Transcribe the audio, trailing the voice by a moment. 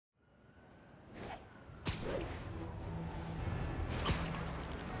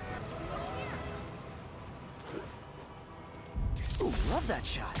Love that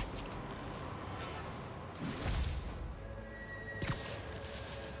shot.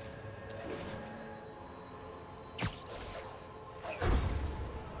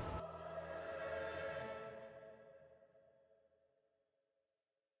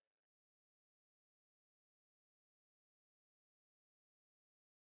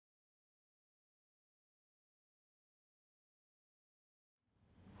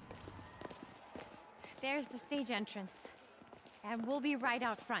 There's the stage entrance. And we'll be right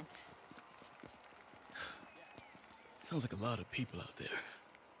out front. Sounds like a lot of people out there.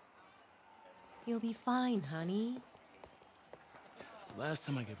 You'll be fine, honey. The last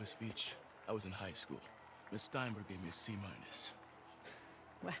time I gave a speech, I was in high school. Miss Steinberg gave me a C-.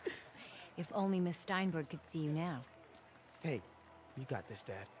 Well, if only Miss Steinberg could see you now. Hey, you got this,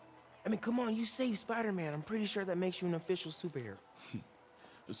 Dad. I mean, come on, you saved Spider-Man. I'm pretty sure that makes you an official superhero.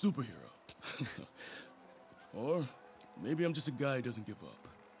 A superhero. Or maybe I'm just a guy who doesn't give up.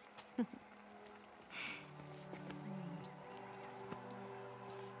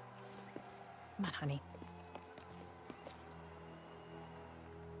 Come on, honey.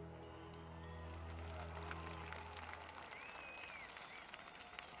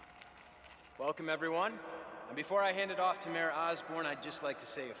 Welcome, everyone. And before I hand it off to Mayor Osborn, I'd just like to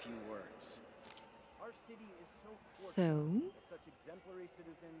say a few words. So?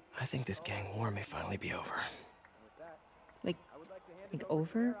 I think this gang war may finally be over. Like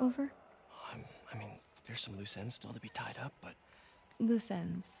over? I mean, there's some loose ends still to be tied up, but... Loose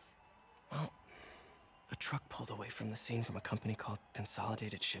ends. Well, a truck pulled away from the scene from a company called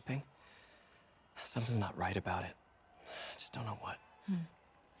Consolidated Shipping. Something's not right about it. I just don't know what.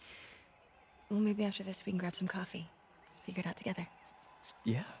 Well, maybe after this we can grab some coffee. Figure it out together.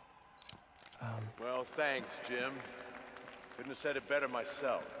 Yeah. Well, thanks, Jim. Couldn't have said it better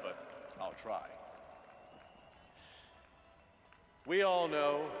myself, but I'll try. We all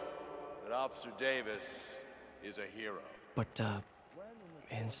know that Officer Davis is a hero. But,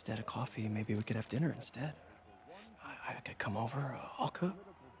 instead of coffee, maybe we could have dinner instead. I could come over, I'll cook.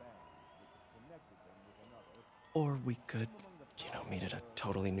 Or we could, meet at a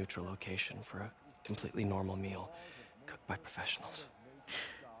totally neutral location for a completely normal meal, cooked by professionals.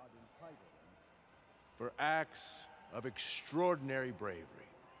 For acts of extraordinary bravery,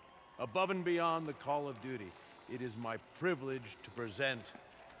 above and beyond the call of duty, it is my privilege to present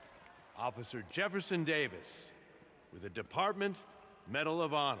Officer Jefferson Davis with the Department Medal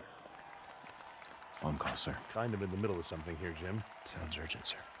of Honor. Phone call, sir. Kind of in the middle of something here, Jim. Sounds urgent,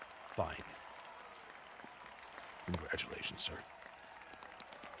 sir. Fine. Congratulations, sir.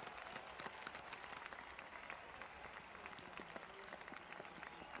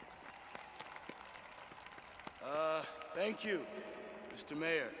 Thank you, Mr.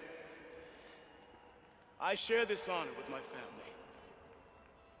 Mayor. I share this honor with my family.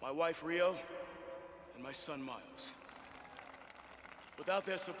 My wife, Rio, and my son, Miles. Without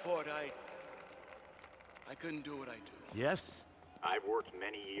their support, I couldn't do what I do. Yes? I've worked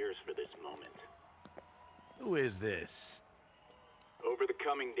many years for this moment. Who is this? Over the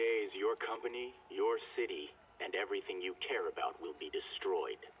coming days, your company, your city, and everything you care about will be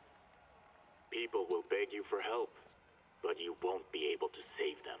destroyed. People will beg you for help, but you won't be able to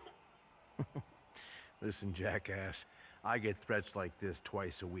save them. Listen, jackass, I get threats like this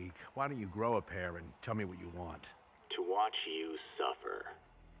twice a week. Why don't you grow a pair and tell me what you want? To watch you suffer.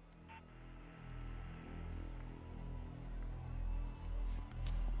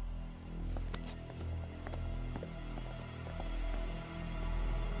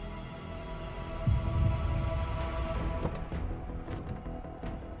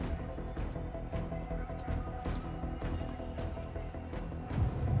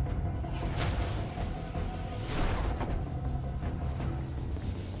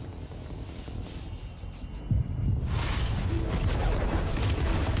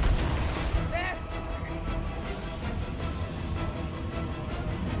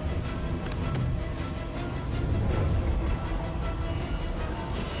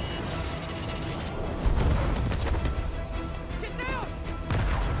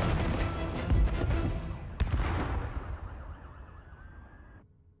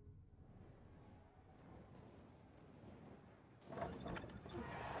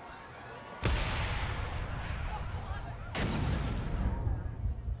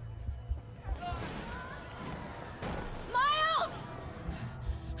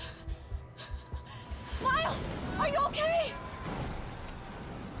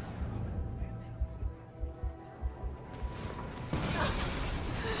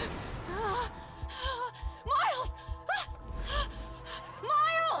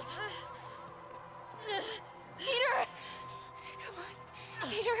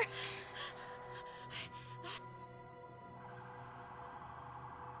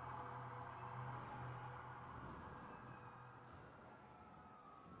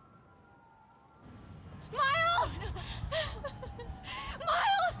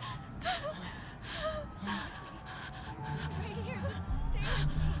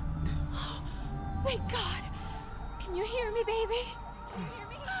 Thank God. Can you hear me, baby? Can you hear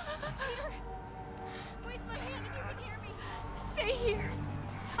me? Peter? Raise my hand if you can hear me. Stay here.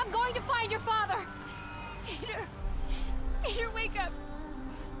 I'm going to find your father. Peter. Peter, wake up.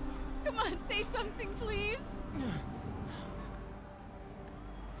 Come on, say something, please.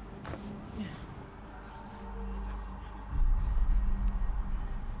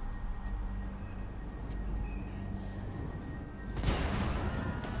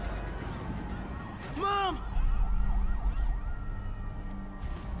 Mom!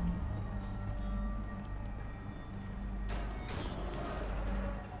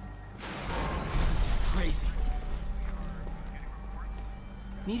 Crazy.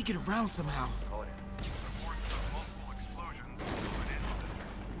 Need to get around somehow.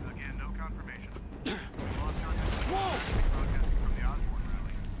 Again, no confirmation. Whoa! From the Osborne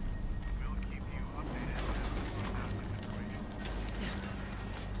rally. We'll keep you updated as we find out the situation.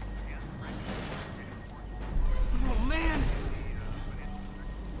 Oh, man!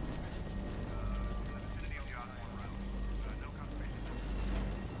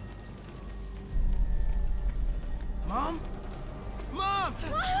 Mom? Mom!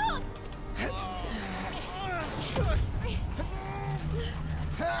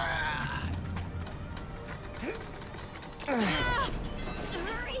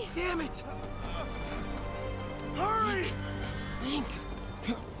 Hurry! Damn it! Hurry! Think.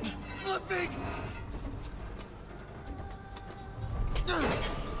 Flipping!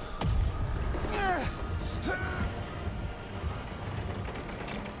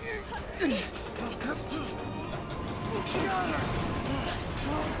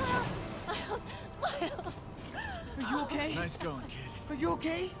 Are you okay? Nice going, kid. Are you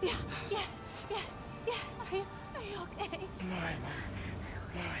okay? Yeah. Are you okay? I'm alright, Mom.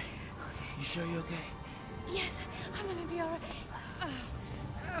 I'm alright. You sure you're okay? Yes, I'm gonna be alright.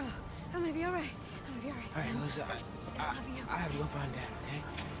 I'm gonna be alright. I'm gonna be alright. Alright, son. Lisa, I love you. I have to go find Dad, okay?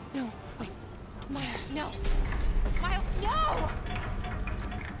 No, wait. Miles, no. Miles, no!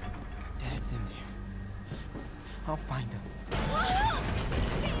 Dad's in there. I'll find him.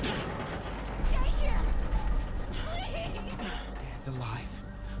 Stay here! Please! Dad's alive.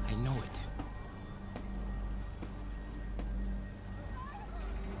 I know it.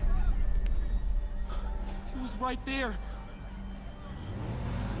 He was right there.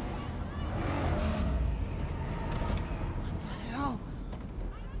 What the hell?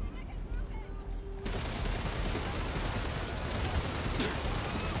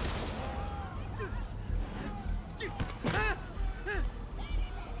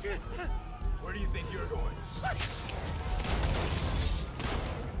 Where do you think you're going?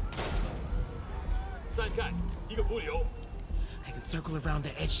 再看一个浮流。 I can circle around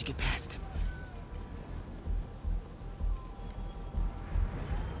the edge to get past him.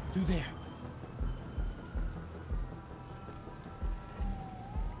 Through there.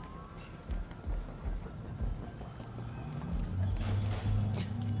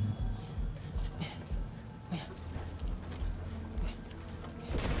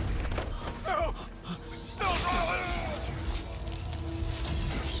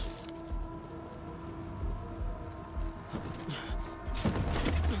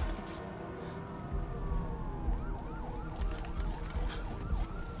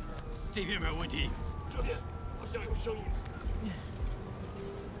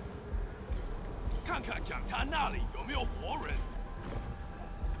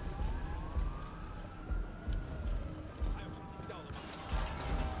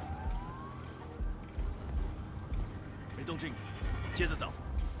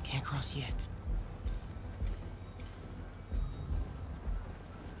 Can't cross yet.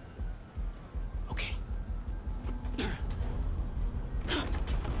 Okay. 是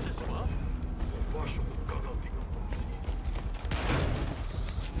什么？我发誓，我刚刚顶到东西。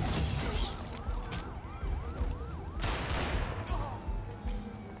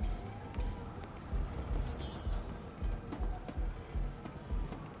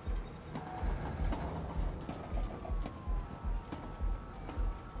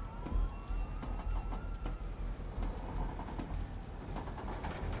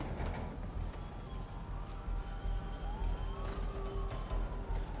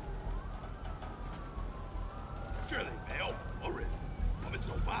 这里没有活人，我们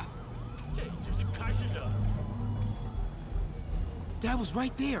走吧。这只是开始的。 Dad was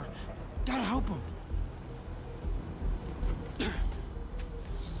right there. Gotta help him.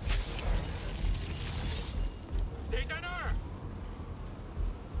 谁在那儿？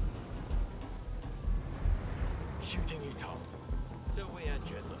虚惊一场，这位安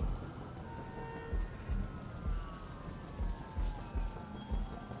全了。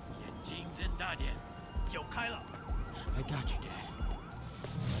眼睛睁大点，有开了。I got you, Dad.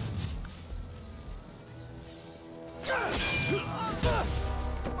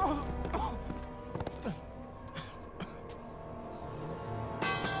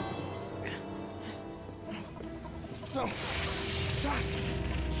 No! Stop!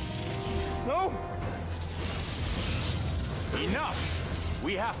 No! Enough!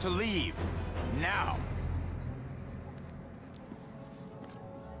 We have to leave. Now!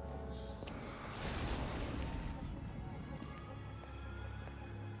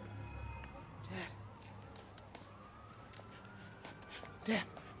 Dad.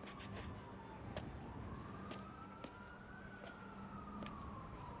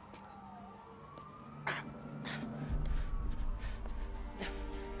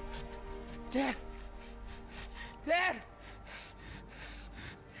 Dad! Dad!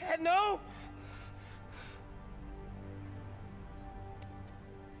 Dad, no!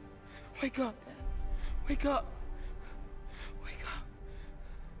 Wake up, Dad. Wake up. Wake up.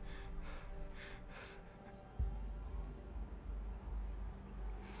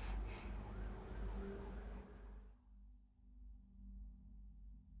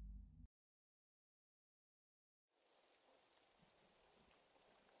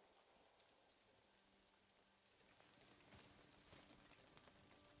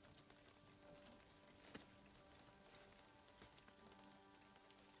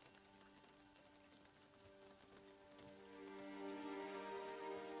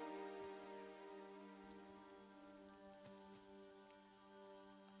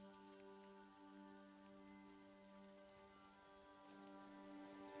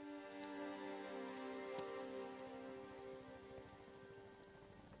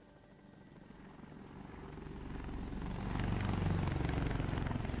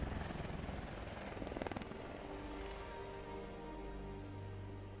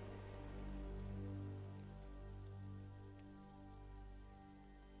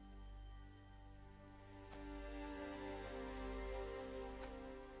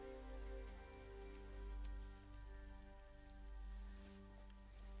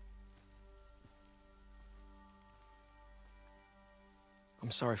 I'm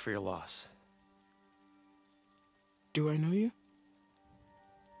sorry for your loss. Do I know you?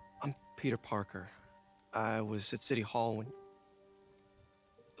 I'm Peter Parker. I was at City Hall when...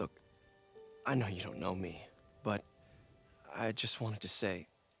 Look, I know you don't know me, but I just wanted to say...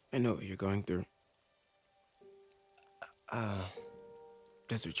 I know what you're going through.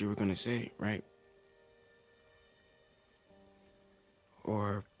 That's what you were gonna say, right?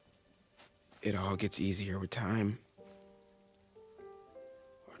 Or it all gets easier with time.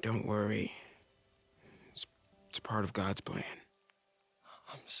 Or don't worry. It's part of God's plan.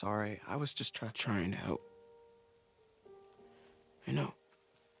 I'm sorry. I was just trying to help. I know.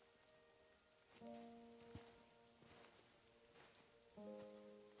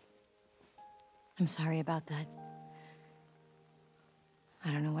 I'm sorry about that.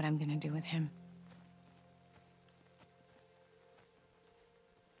 I don't know what I'm gonna do with him.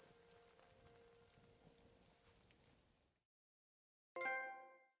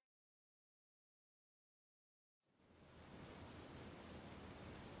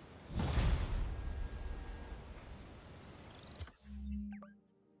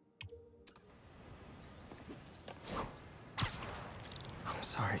 I'm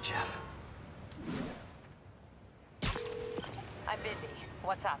sorry, Jeff. I'm busy.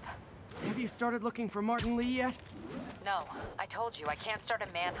 What's up? Have you started looking for Martin Lee yet? No. I told you, I can't start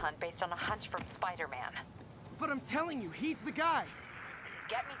a manhunt based on a hunch from Spider-Man. But I'm telling you, he's the guy.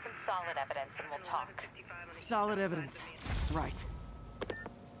 Get me some solid evidence and we'll talk. Solid evidence. Right.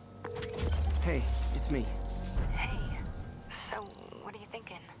 Hey, it's me. Hey. So, what are you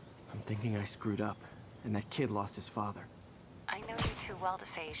thinking? I'm thinking I screwed up, and that kid lost his father. I know you too well to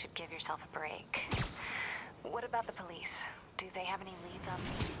say you should give yourself a break. What about the police? Do they have any leads on me?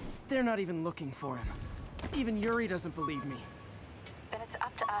 They're not even looking for him. Even Yuri doesn't believe me. Then it's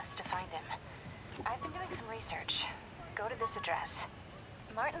up to us to find him. I've been doing some research. Go to this address.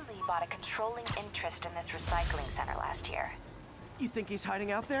 Martin Lee bought a controlling interest in this recycling center last year. You think he's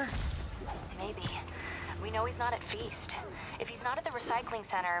hiding out there? Maybe. We know he's not at Feast. If he's not at the recycling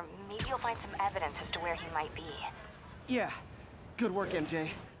center, maybe you'll find some evidence as to where he might be. Yeah. Good work, MJ.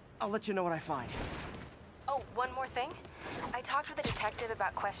 I'll let you know what I find. Oh, one more thing. I talked with a detective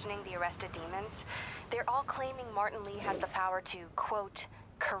about questioning the arrested demons. They're all claiming Martin Lee has the power to, quote,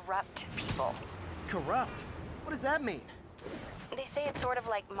 corrupt people. Corrupt? What does that mean? They say it's sort of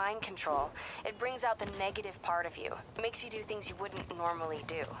like mind control. It brings out the negative part of you. Makes you do things you wouldn't normally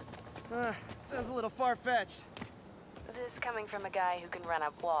do. Sounds a little far-fetched. This coming from a guy who can run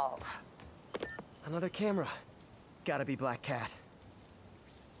up walls. Another camera. Gotta be Black Cat.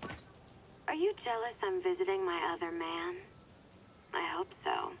 Are you jealous I'm visiting my other man? I hope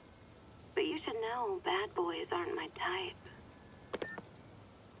so. But you should know bad boys aren't my type.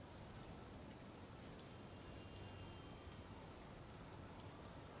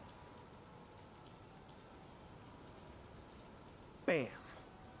 Bam.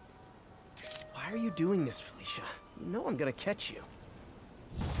 Why are you doing this, Felicia? You know I'm gonna catch you.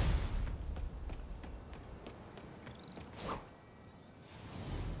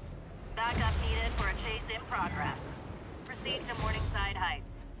 Backup needed for a chase in progress. Proceed to Morningside Heights.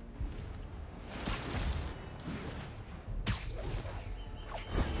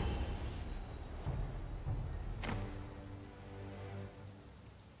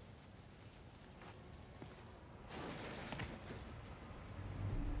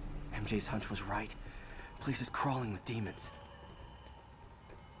 MJ's hunch was right. Place is crawling with demons.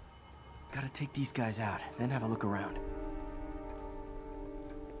 Gotta take these guys out, then have a look around.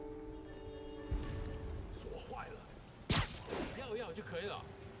 锁坏了，要要就可以了，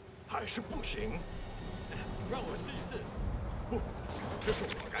还是不行。让我试一试。不，这是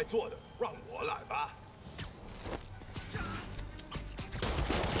我该做的，让我来吧。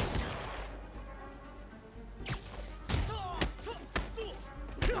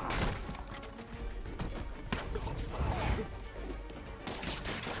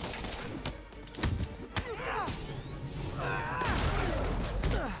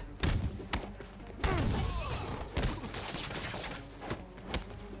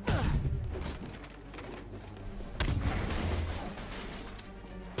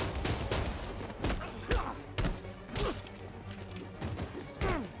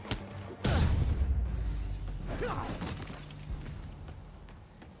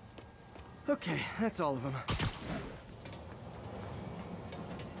 Okay, that's all of them.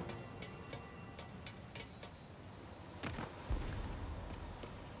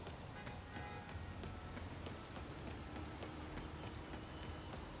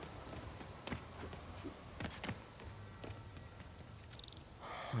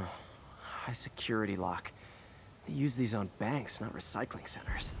 High security lock. They use these on banks, not recycling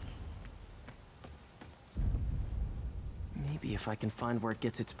centers. Maybe if I can find where it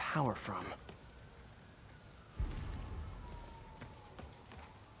gets its power from.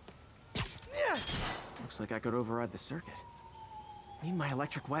 Looks like I could override the circuit. Need my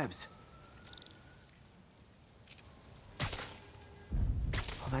electric webs.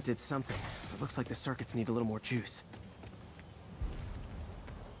 Well, that did something. It looks like the circuits need a little more juice.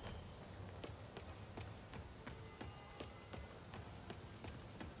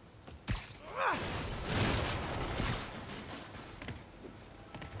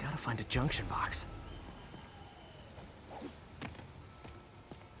 Gotta find a junction box.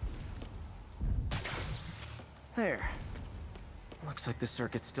 There. Looks like the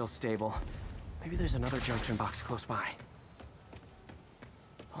circuit's still stable. Maybe there's another junction box close by.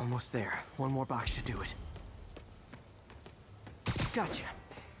 Almost there. One more box should do it. Gotcha.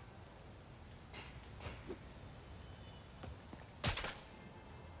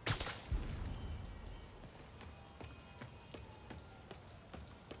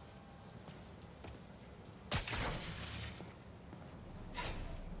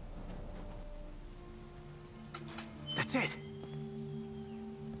 That's it.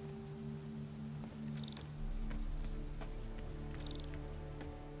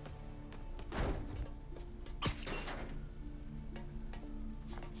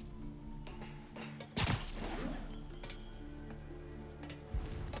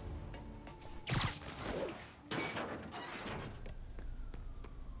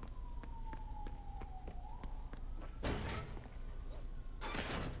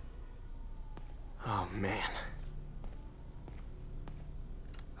 Oh, man.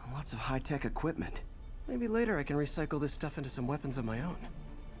 Lots of high-tech equipment. Maybe later I can recycle this stuff into some weapons of my own.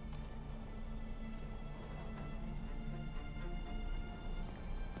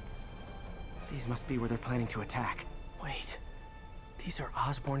 These must be where they're planning to attack. Wait, these are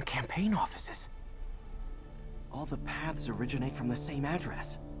Osborn campaign offices. All the paths originate from the same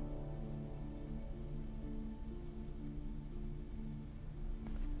address.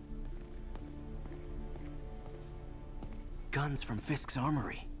 Guns from Fisk's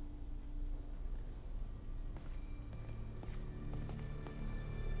armory.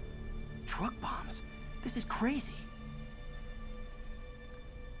 Truck bombs? This is crazy.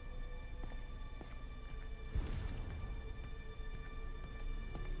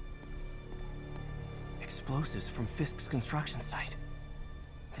 Explosives from Fisk's construction site.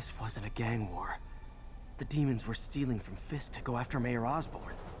 This wasn't a gang war. The demons were stealing from Fisk to go after Mayor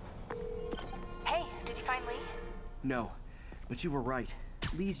Osborn. Hey, find Lee? No, but you were right.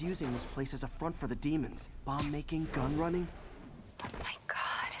 Lee's using this place as a front for the demons. Bomb-making, gun-running. Oh my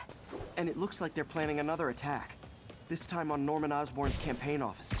god. And it looks like they're planning another attack. This time on Norman Osborn's campaign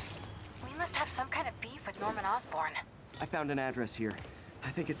offices. We must have some kind of beef with Norman Osborn. I found an address here. I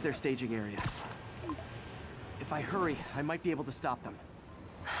think it's their staging area. If I hurry, I might be able to stop them.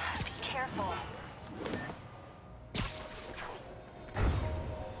 Be careful.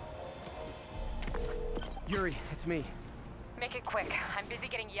 Yuri, it's me. Make it quick. I'm busy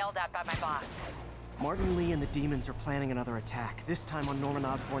getting yelled at by my boss. Martin Lee and the demons are planning another attack, this time on Norman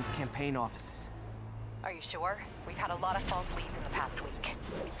Osborn's campaign offices. Are you sure? We've had a lot of false leads in the past week.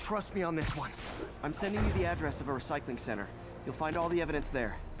 Trust me on this one. I'm sending you the address of a recycling center. You'll find all the evidence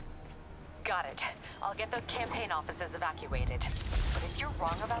there. Got it. I'll get those campaign offices evacuated. But if you're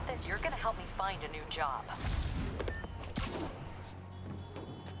wrong about this, you're gonna help me find a new job.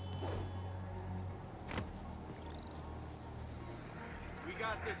 We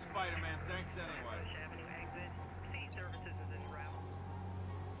got this, Spider-Man. Thanks anyway.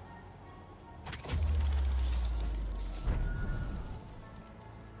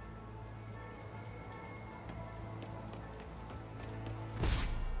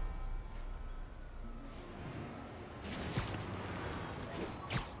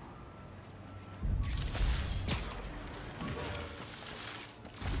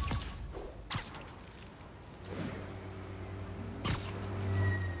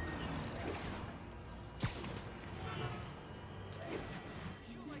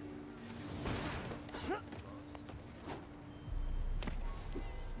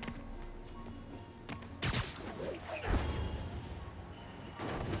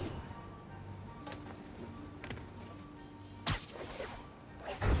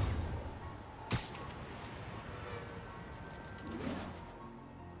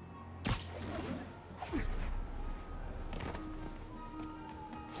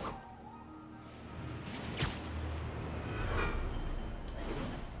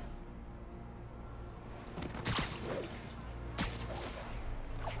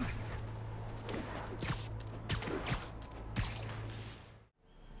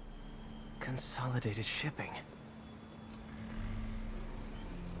 Consolidated shipping.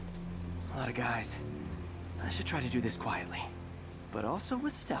 A lot of guys. I should try to do this quietly, but also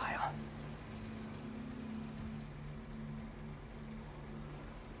with style.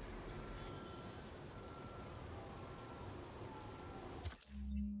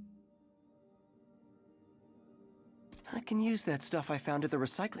 I can use that stuff I found at the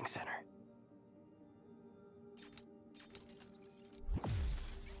recycling center.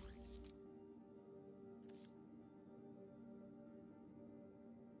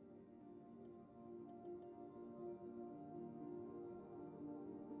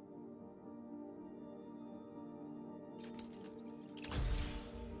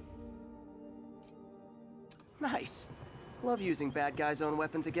 Nice. Love using bad guys' own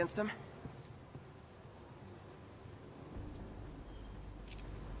weapons against them.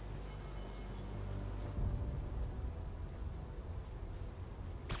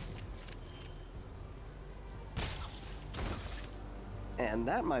 And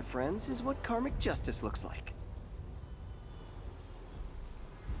that, my friends, is what karmic justice looks like.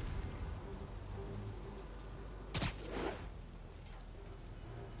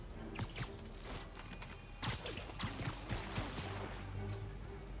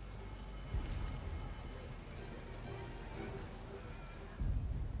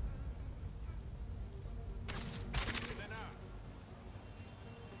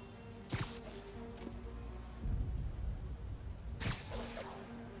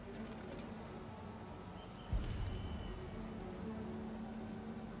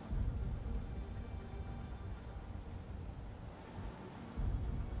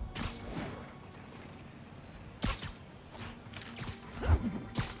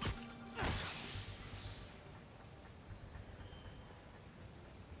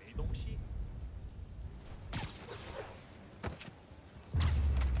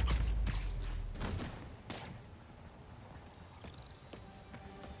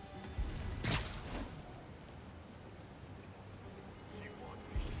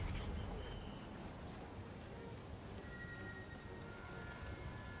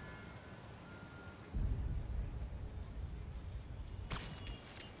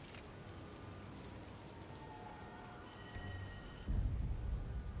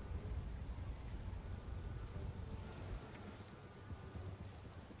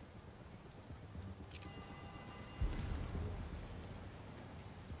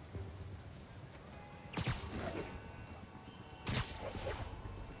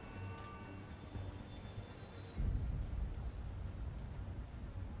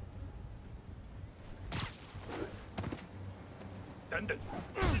 等等，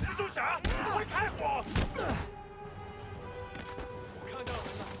蜘蛛侠，快开火！我看到人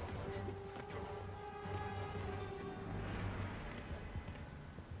了。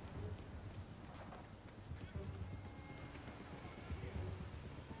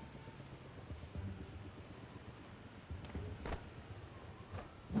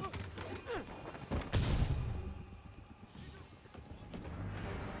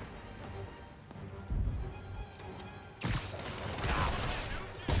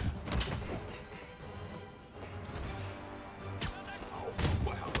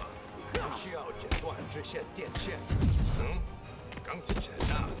 需要剪断支线电线。钢筋沉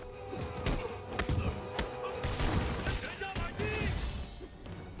啊！人家买兵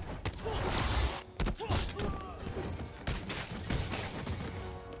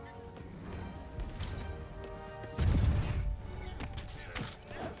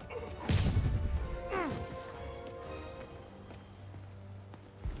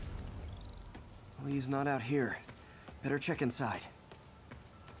！Well, he's not out here. Better check inside.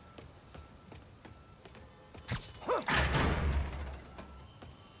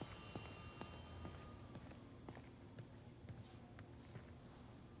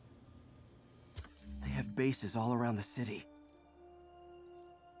 Bases all around the city.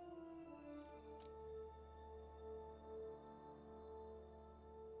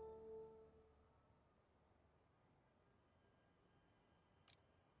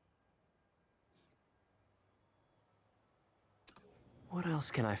 What else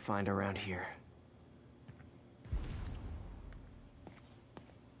can I find around here?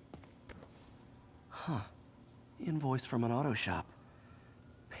 Huh. Invoice from an auto shop.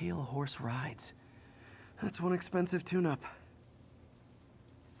 Pale Horse Rides. That's one expensive tune-up.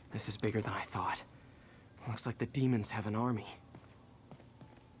 This is bigger than I thought. Looks like the demons have an army.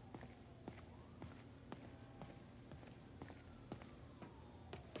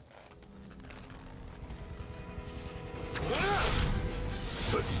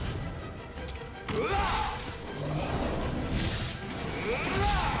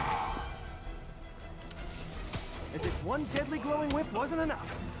 As if one deadly glowing whip wasn't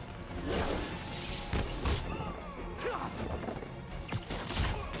enough.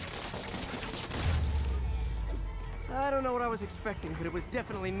 I don't know what I was expecting, but it was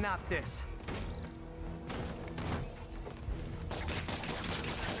definitely not this.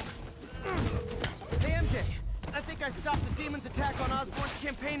 Hey, MJ. I think I stopped the demon's attack on Osborn's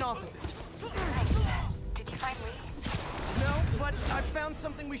campaign offices. Nice. Did you find Lee? No, but I found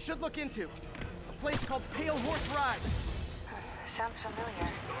something we should look into. A place called Pale Horse Rides. Sounds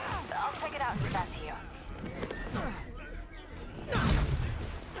familiar. I'll check it out and get back to you.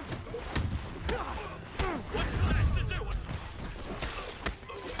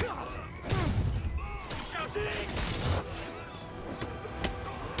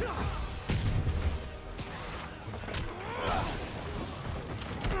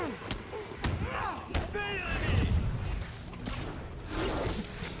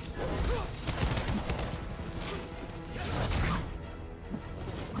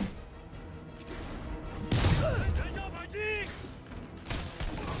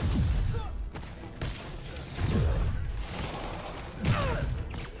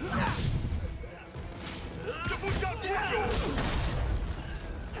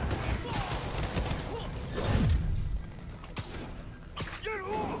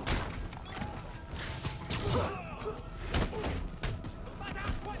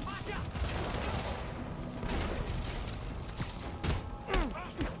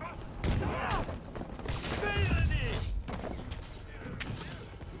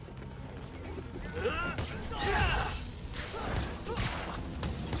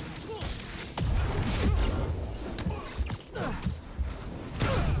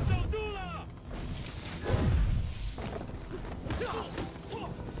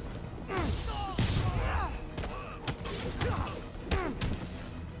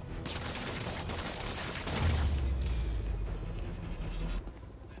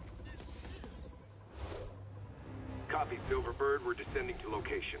 Copy, Silverbird. We're descending to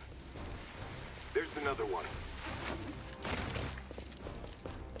location. There's another one.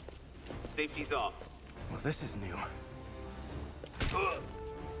 Safety's off. Well, this is new.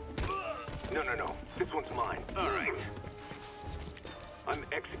 No. This one's mine. All right. I'm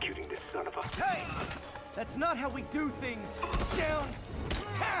executing this son of a... Hey! That's not how we do things downtown!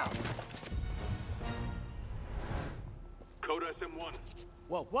 Code SM-1.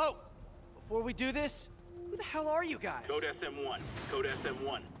 Whoa! Before we do this, who the hell are you guys? Code SM-1. Code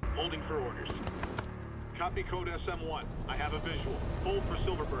SM-1. Holding for orders. Copy Code SM-1. I have a visual. Hold for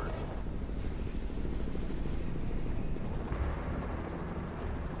Silverbird.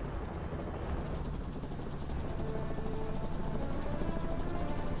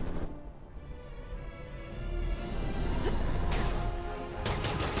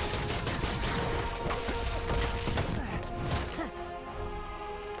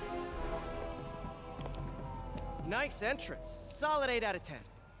 Nice entrance. Solid 8 out of 10.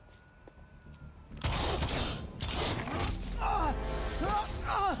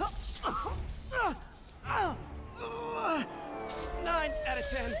 9 out of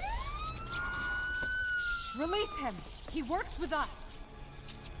 10. Release him. He works with us.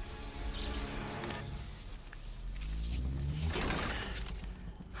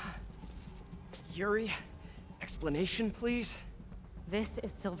 Yuri, explanation, please? This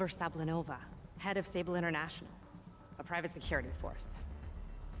is Silver Sablinova, head of Sable International, a private security force.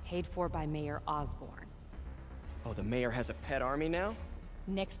 Paid for by Mayor Osborn. Oh, the mayor has a pet army now?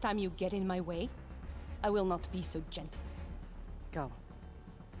 Next time you get in my way, I will not be so gentle. Go.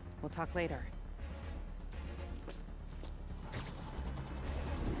 We'll talk later.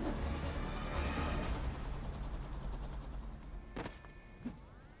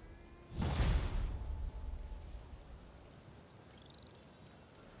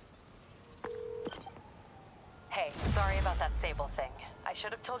 Hey, sorry about that Sable thing. I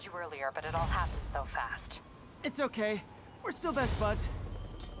should have told you earlier, but it all happened so fast. It's okay. We're still best buds.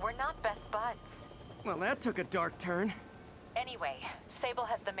 We're not best buds. Well, that took a dark turn. Anyway, Sable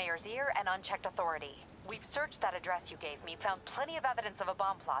has the mayor's ear and unchecked authority. We've searched that address you gave me, found plenty of evidence of a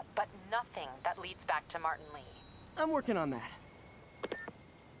bomb plot, but nothing that leads back to Martin Lee. I'm working on that.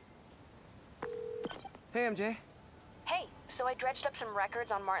 Hey, MJ. Hey, so I dredged up some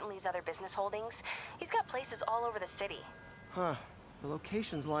records on Martin Lee's other business holdings. He's got places all over the city. Huh. The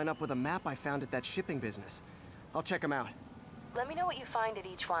locations line up with a map I found at that shipping business. I'll check them out. Let me know what you find at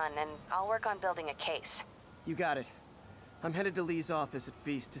each one, and I'll work on building a case. You got it. I'm headed to Lee's office at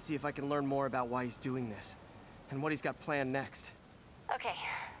Feast to see if I can learn more about why he's doing this, and what he's got planned next. Okay,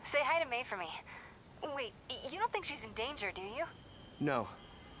 say hi to May for me. Wait, you don't think she's in danger, do you? No.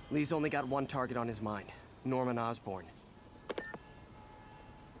 Lee's only got one target on his mind, Norman Osborn.